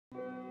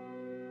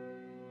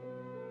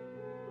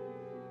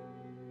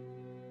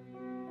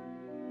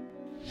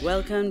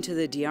Welcome to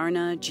the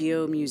Diarna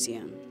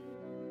Geo-Museum.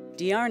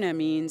 Diarna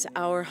means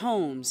our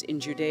homes in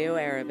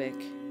Judeo-Arabic.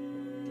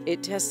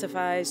 It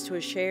testifies to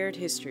a shared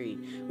history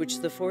which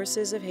the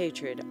forces of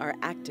hatred are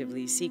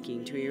actively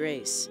seeking to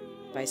erase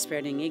by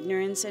spreading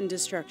ignorance and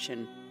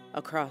destruction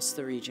across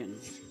the region.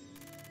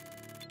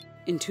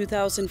 In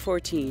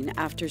 2014,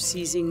 after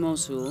seizing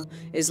Mosul,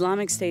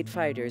 Islamic State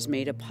fighters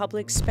made a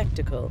public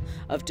spectacle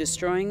of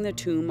destroying the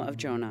tomb of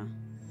Jonah.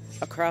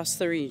 Across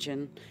the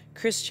region,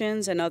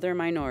 Christians and other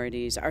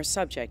minorities are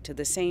subject to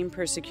the same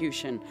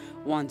persecution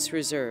once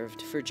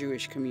reserved for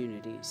Jewish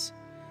communities.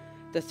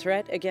 The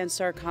threat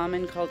against our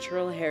common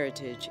cultural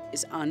heritage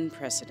is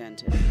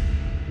unprecedented.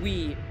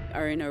 We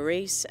are in a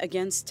race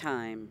against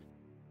time.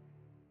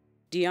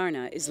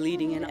 Diarna is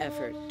leading an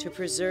effort to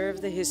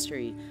preserve the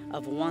history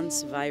of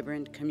once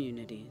vibrant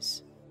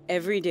communities.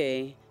 Every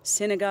day,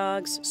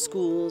 synagogues,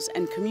 schools,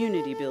 and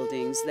community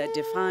buildings that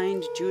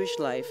defined Jewish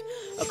life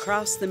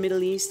across the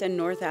Middle East and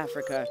North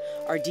Africa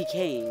are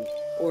decaying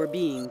or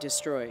being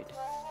destroyed.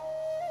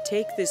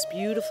 Take this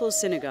beautiful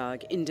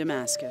synagogue in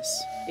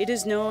Damascus. It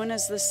is known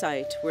as the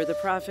site where the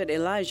prophet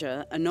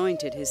Elijah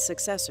anointed his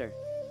successor.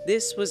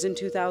 This was in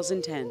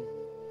 2010.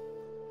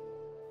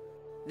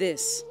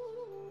 This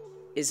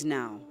is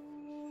now.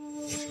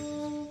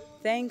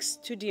 Thanks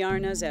to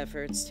Diarna's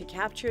efforts to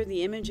capture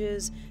the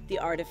images, the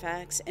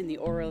artifacts, and the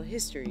oral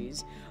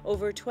histories,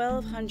 over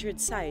 1,200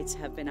 sites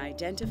have been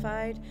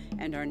identified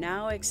and are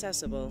now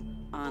accessible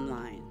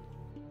online.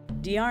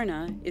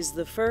 Diarna is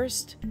the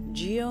first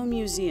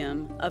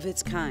geo-museum of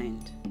its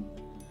kind.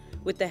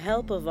 With the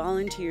help of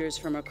volunteers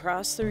from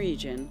across the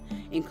region,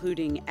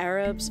 including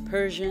Arabs,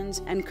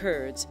 Persians, and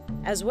Kurds,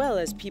 as well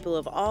as people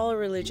of all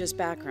religious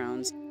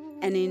backgrounds,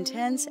 an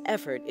intense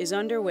effort is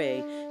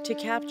underway to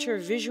capture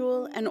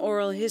visual and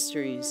oral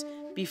histories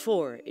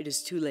before it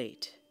is too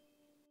late.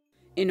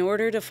 In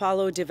order to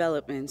follow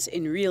developments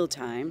in real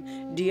time,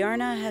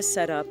 Diarna has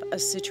set up a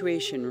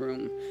situation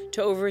room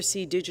to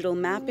oversee digital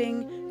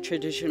mapping,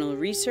 traditional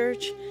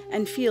research,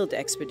 and field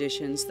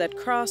expeditions that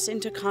cross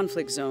into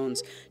conflict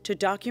zones to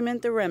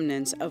document the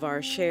remnants of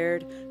our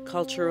shared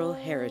cultural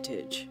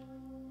heritage.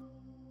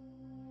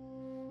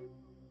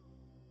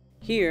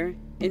 Here,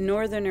 in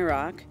northern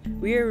Iraq,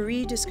 we are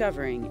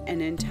rediscovering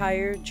an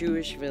entire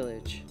Jewish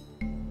village.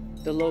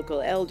 The local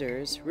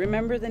elders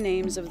remember the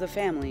names of the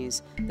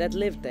families that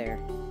lived there.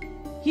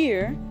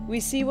 Here,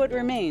 we see what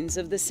remains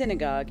of the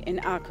synagogue in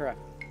Accra.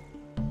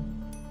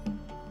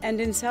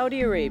 And in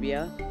Saudi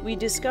Arabia, we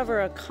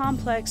discover a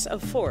complex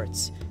of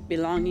forts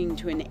belonging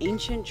to an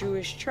ancient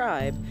Jewish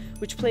tribe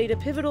which played a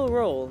pivotal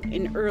role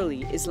in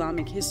early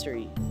Islamic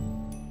history.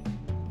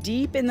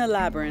 Deep in the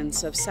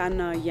labyrinths of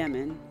Sana'a,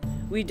 Yemen,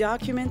 we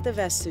document the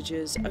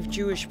vestiges of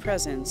Jewish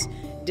presence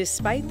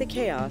despite the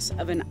chaos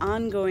of an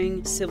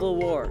ongoing civil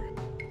war.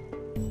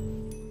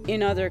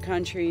 In other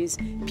countries,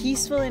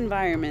 peaceful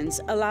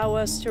environments allow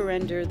us to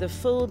render the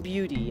full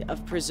beauty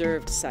of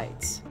preserved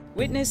sites.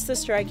 Witness the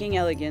striking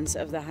elegance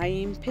of the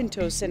Haim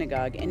Pinto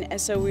Synagogue in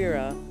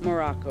Essaouira,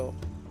 Morocco.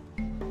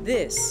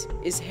 This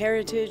is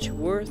heritage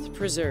worth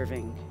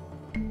preserving.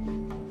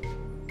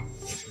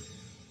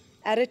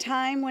 At a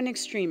time when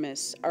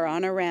extremists are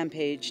on a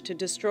rampage to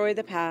destroy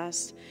the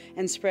past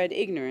and spread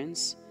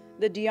ignorance,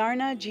 the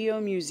Diarna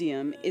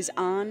Geo-Museum is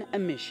on a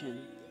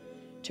mission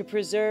to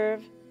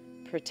preserve,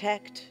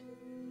 protect,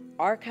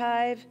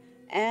 archive,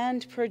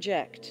 and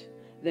project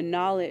the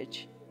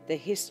knowledge, the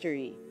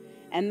history,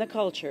 and the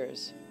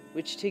cultures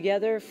which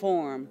together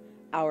form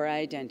our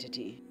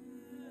identity.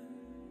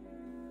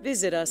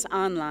 Visit us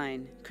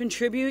online,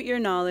 contribute your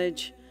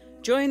knowledge,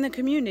 join the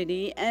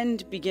community,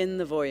 and begin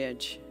the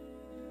voyage.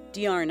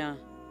 Diarna,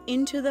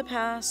 into the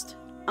past,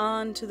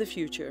 on to the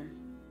future.